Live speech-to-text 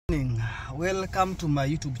Welcome to my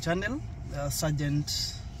YouTube channel.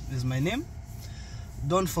 Sergeant is my name.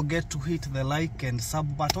 Don't forget to hit the like and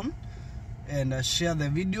sub button and share the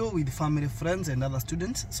video with family, friends and other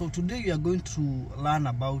students. So today we are going to learn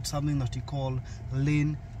about something that we call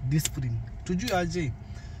lane discipline. Tujue aje,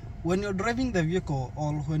 when you're driving the vehicle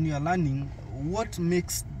or when you are learning, what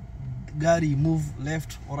makes gari move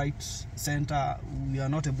left or right, center, we are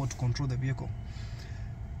not able to control the vehicle.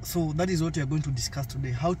 So that is what we are going to discuss today,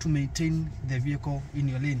 how to maintain the vehicle in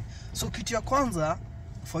your lane. So kitu ya kwanza,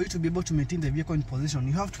 for you to be able to maintain the vehicle in position,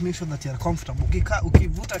 you have to make sure that you are comfortable.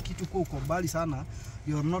 Ukivuta kitu kwa uko mbali sana,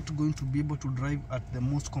 you are not going to be able to drive at the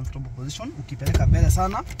most comfortable position. Ukipeleka mbele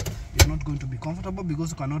sana, you are not going to be comfortable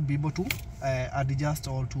because you cannot be able to adjust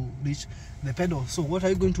or to reach the pedal. So what are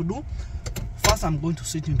you going to do? First, I'm going to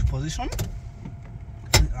sit into position.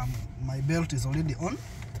 My belt is already on.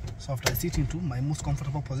 So after I sit into my most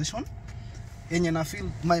comfortable position, and I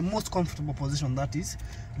feel my most comfortable position, that is,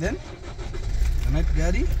 then connect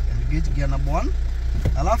gari, engage gear number 1,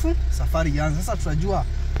 alafu safari yanza. Sasa tutajua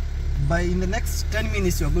by in the next 10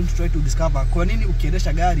 minutes you are going to try to discover kwa nini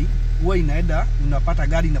ukiendesha gari huwa inaenda unapata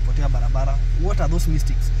gari inapotea barabara. What are those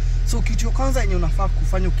mistakes? So kitu ya kwanza yenye unafaa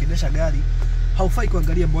kufanya ukiendesha gari, haufai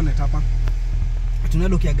kuangalia bonnet hapa.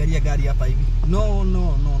 Tunaenda ukiangalia gari hapa hivi. No.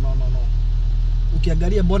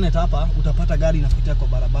 Ukiangalia bonnet hapa utapata gari inapotea kwa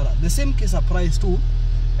barabara. The same case applies to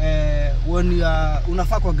when you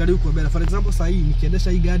unafaa kuangalia huko mbele. For example, sasa hii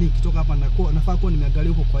nikiendesha hii gari ikitoka hapa nafaa kuwa nimeangalia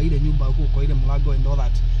huko kwa ile nyumba huko kwa ile mlango and all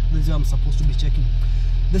that. This is what I'm supposed to be checking.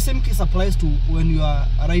 The same case applies to when you are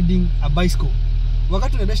riding a bicycle.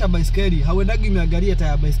 Wakati unaendesha baiskeli, hauendagi umeangalia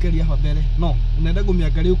taya baiskeli hapa mbele. No, unaendaga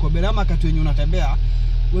umeangalia huko mbele. Ama wakati wenye unatembea,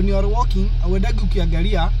 when you are walking, hauendagi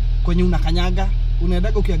ukiangalia kwenye unakanyaga.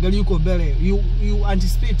 Unaendaga ukiangalia huko mbele, you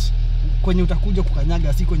anticipate kwenye utakuja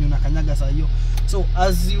kukanyaga, si kwenye unakanyaga saa hiyo. So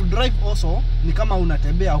as you drive also, ni kama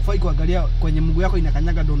unatembea, hufai kuangalia kwenye mguu yako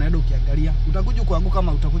inakanyaga ndio unaenda ukiangalia. Utakuja kuanguka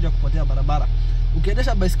kama utakuja kupotea barabara.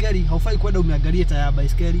 Ukiendesha baiskeli, haufai kwenda umeangalia taya ya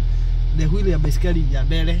baiskeli, the wheel ya baiskeli ya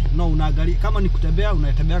mbele. No, unaangalia kama ni kutembea,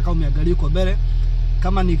 unatembea kama umeangalia huko mbele.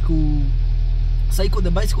 Kama ni cycle the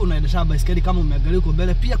bicycle, unaendesha baiskeli kama umeangalia huko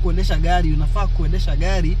mbele. Pia kuendesha gari, unafaa kuendesha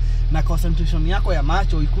gari na concentration yako ya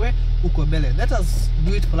macho ikue huko mbele. Let us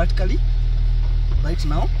do it practically right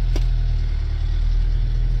now.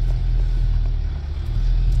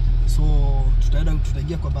 So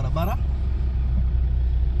tutaingia kwa barabara.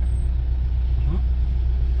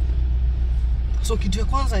 So kitu ya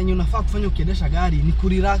kwanza yenye unafaa kufanya ukiendesha gari ni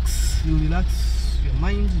kurelax. You relax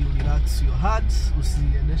your mind, you relax your heart.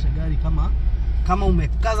 Usiendeshe gari kama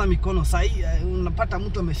umekaza mikono. Sahi unapata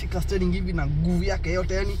mtu ameshika steering hivi na nguvu yake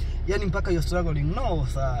yote, yani mpaka you're struggling. No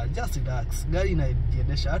sir, just relax. Gari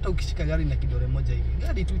inajiendesha. Hata ukishika gari na kidole moja hivi,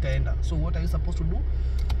 gari tu itaenda. So what are you supposed to do?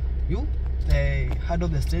 You handle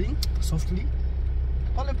the steering softly,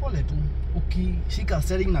 pole tu. Ukishika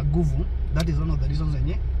steering na nguvu, that is one of the reasons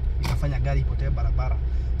yenye inafanya gari ipotee barabara.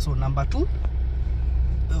 So number 2,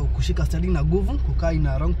 kushika steering na nguvu, kukaa in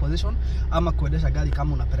a wrong position, ama kuendesha gari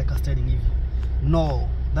kama unapeleka steering hivi. No,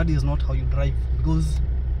 that is not how you drive, because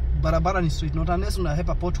barabara ni straight, not unless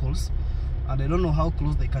unahepa potholes, and I don't know how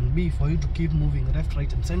close they can be for you to keep moving left,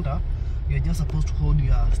 right and center. You are just supposed to hold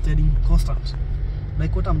your steering constant,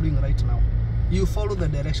 like what I'm doing right now. You follow the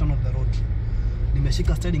direction of the road.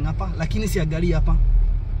 Nimeshika steering hapa, lakini siangalia hapa,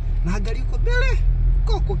 na angalia uko mbele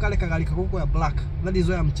kwa kale kagari kako ya black. That is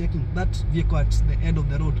why I'm checking that vehicle at the end of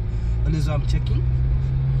the road. That is why I'm checking.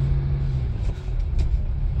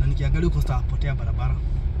 Na nikiangalia uko potea barabara.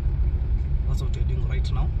 That's what we're doing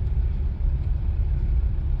right now.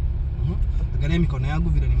 Angalia mikono yangu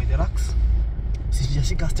vile nimerelax.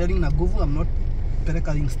 Sijashika steering na nguvu. I'm not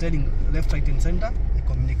peleka steering left, right and center. I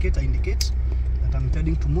communicate, I indicate that I'm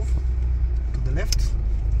intending to move to the left.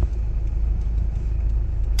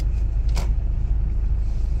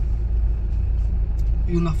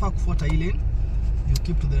 Unafaa kufuata hii lane. You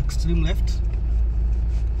keep to the extreme left.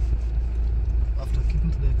 After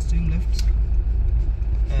keeping to the extreme left,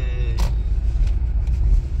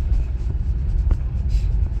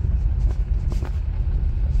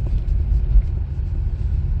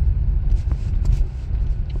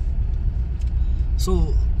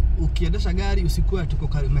 so ukiendesha gari usikue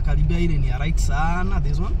tuko umekaribia ile ni ya right sana,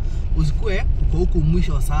 this one. Usikue uko huko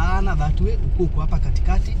mwisho sana, that way uko hapa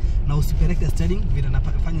katikati, na usipeleke steering vile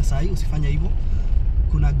nafanya saa hii. Usifanya hivyo.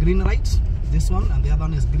 Kuna green right, this one, and the other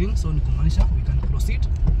one is green, so ni kumaanisha we can proceed.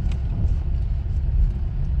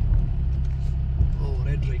 Oh,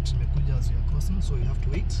 red right imekuja as you are crossing, so you have to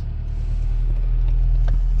wait.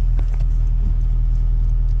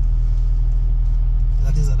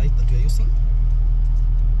 That is the right that we are using.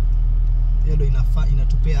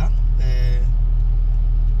 inatupea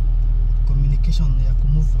communication ya to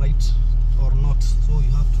move right or not, so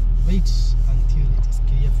you have to wait until it is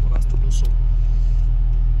clear for us to do so.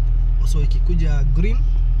 So ikikuja green,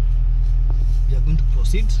 we are going to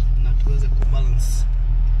proceed na tuweze kubalance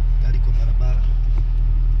gari kwa barabara.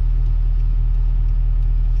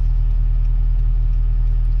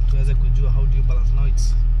 Tuweze kujua how do you balance. Now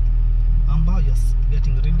it's amber, you're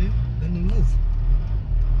getting ready, then you move.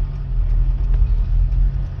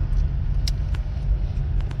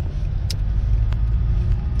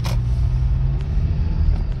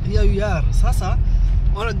 Here we are. Sasa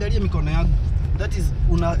ona gari ya mikono yangu. That is,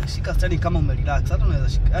 unashika steering kama umerelax. Hata unaweza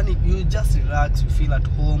shika, yani you just relax, you feel at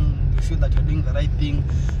home, you feel that you're doing the right thing.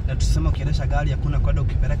 Na tusema ukiendesha gari hakuna kwenda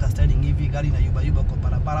ukipeleka steering hivi, gari na yuba kwa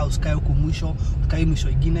barabara, usikae huko mwisho, ukae mwisho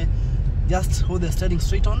ingine. Just hold the steering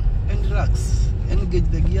straight on and relax. Engage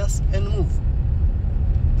the gears and move.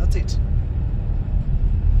 That's it.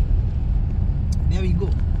 There we go.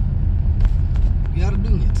 We are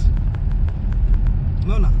doing it.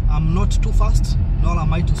 No, I'm not too fast, nor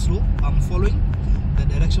am I too slow. I'm following the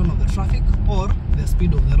direction of the traffic or the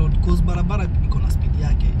speed of the road, because barabara iko na speed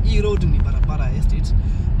yake. Hii road ni barabara estate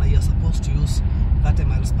na you're supposed to use 30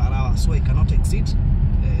 miles per hour, so I cannot exceed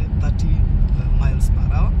 30 miles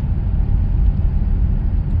per hour.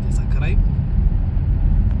 There's a crime.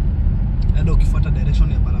 Enda ukifuata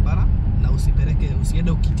direction ya barabara na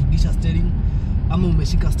usiende ukitigisha steering ama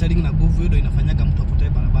umeshika steering na nguvu, ndio inafanyaga mtu apotee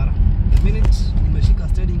barabara. The minute umeshika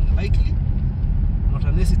steering lightly, not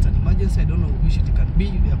unless it's an emergency, I don't know which it can be,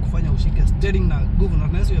 ya kufanya ushike steering na nguvu, not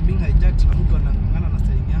unless you're being hijacked na mtu anang'ang'ana na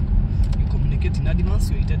steering yako, you communicate in advance,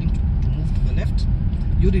 you're intending to move to the left,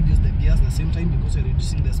 you reduce the gears at the same time because you're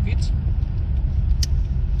reducing the speed.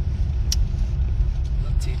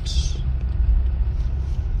 That's it. This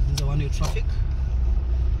is the one-way traffic.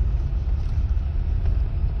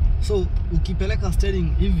 So ukipeleka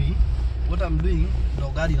steering hivi, what I'm doing, ndo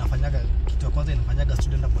gari inafanyaga kitu ya kwanza inafanyaga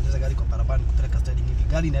student apoteza gari kwa barabara, kupeleka steering hivi.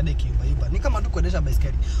 Gari inaenda kiuba. Ni kama tu kuendesha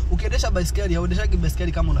baiskeli. Ukiendesha baiskeli, hauendeshagi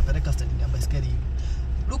baiskeli kama unapeleka steering ya baiskeli hivi.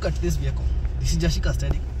 Look at this vehicle. Sijashika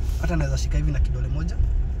steering. Hata naweza shika hivi na kidole moja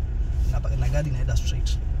na gari inaenda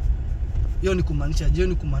straight. Hiyo ni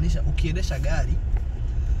kumaanisha ukiendesha gari,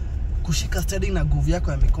 kushika steering na nguvu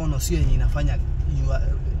yako ya mikono sio yenye inafanya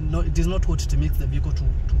it is not what it makes the vehicle to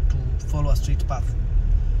follow a straight path.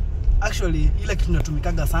 Actually, ile kitu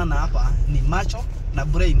tunatumikaga sana hapa ni macho na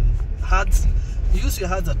brain. Hearts, you use your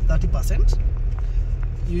hearts at 30%.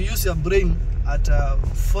 You use your brain at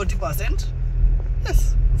 40%.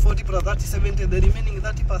 Yes, 40 plus 30, 70. The remaining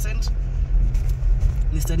 30%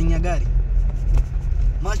 ni steering ya gari.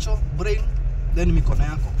 Macho, brain, then mikono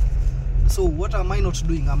yako. So what am I not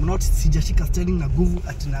doing? I'm not sijashika steering na nguvu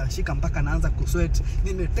ati nashika mpaka naanza kusweat,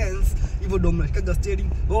 nime tense hivyo ndo mnashika steering.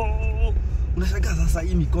 Unashika sasa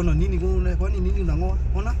hii mikono nini, kwani nini unangoa?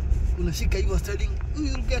 Ona, unashika hivyo steering,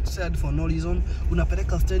 you'll get sad for no reason.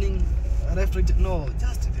 Unapeleka steering left right, no,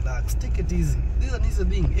 just relax, take it easy. This is the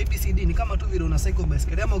thing. ABCD ni kama tu vile una cycle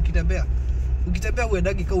bicycle ama ukitembea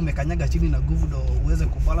uendagi kama umekanyaga chini na nguvu ndo uweze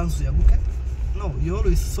kubalance usianguke. No, you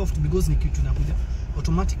always soft because ni kitu inakuja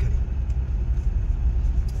automatically.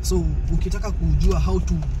 So ukitaka kujua how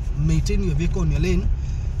to maintain your vehicle on your lane,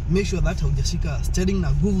 make sure that haujashika steering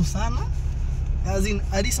na nguvu sana, as in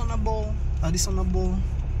a reasonable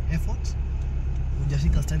effort.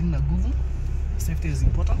 Hujashika steering na nguvu. Safety is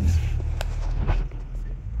important.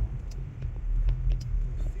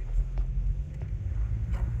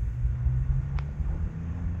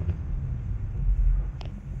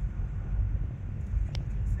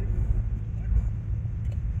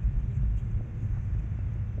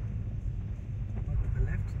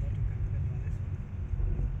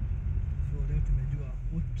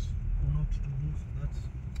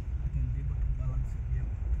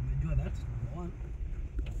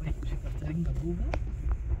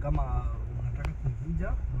 Kama unataka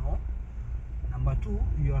kuvuja, no. Number 2,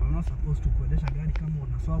 you are not supposed to kuendesha gari kama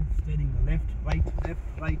una swap steering left right left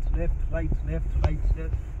right left right left right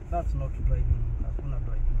left. That's not driving. Hakuna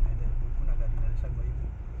driving. Hakuna gari inaendesha kwa hivyo.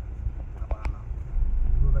 Hapana.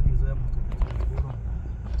 So that is where most of the things go wrong.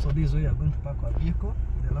 So this is where you are going to park our vehicle.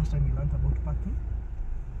 The last time we learned about parking.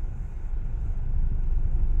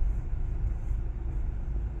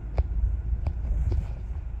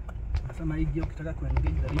 Kama hii gear ukitaka ku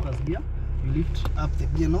engage the reverse gear, you lift up the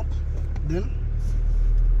gear knob, then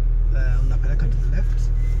unapeleka to the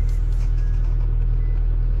left.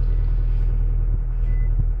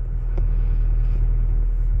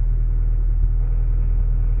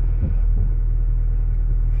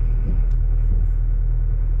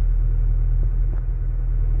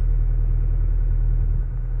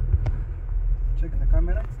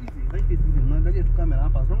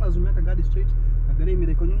 long as umeweka gari straight, angalia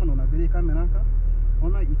mirror iko nyuma na unaangalia kamera yako.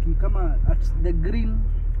 Ona kama at the green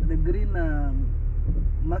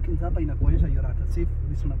markings hapa inakuonyesha you are at a safe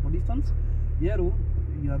reasonable distance. Yellow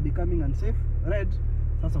you are becoming unsafe. Red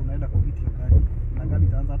sasa unaenda kuhit hiyo gari na gari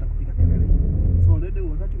itaanza hata kupiga kelele. So already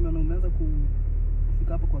wakati umeanza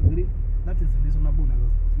kufika hapo kwa green, that is reasonable.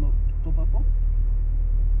 Unaweza stop hapo,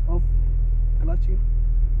 off clutching,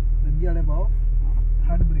 the gear lever off,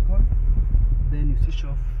 hard brake on, then you switch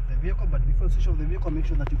off the vehicle. But before you switch off the vehicle, make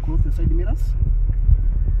sure that you close the side mirrors,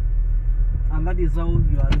 and that is how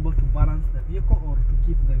you are able to balance the vehicle or to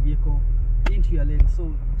keep the vehicle into your lane.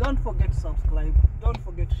 So don't forget to subscribe, don't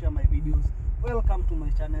forget to share my videos. Welcome to my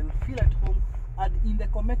channel, feel at home, and in the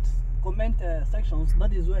comment sections,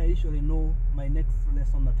 that is where I usually know my next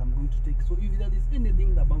lesson that I'm going to take. So if there is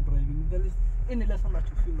anything about driving, if there is any lesson that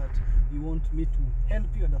you feel that you want me to help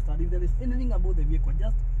you understand, if there is anything about the vehicle,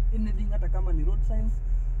 just anything, hata kama ni road signs,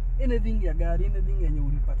 anything ya gari, anything yenye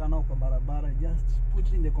ulipatana kwa barabara, just put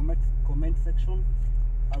it in the comment section.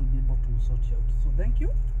 I'll be able to sort you out. So thank you,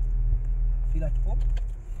 feel at home,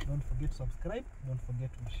 don't forget to subscribe, don't forget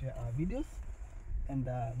to share our videos, and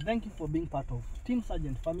thank you for being part of Team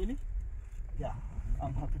Sergeant family. Yeah,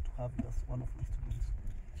 I'm happy to have you as one of my students.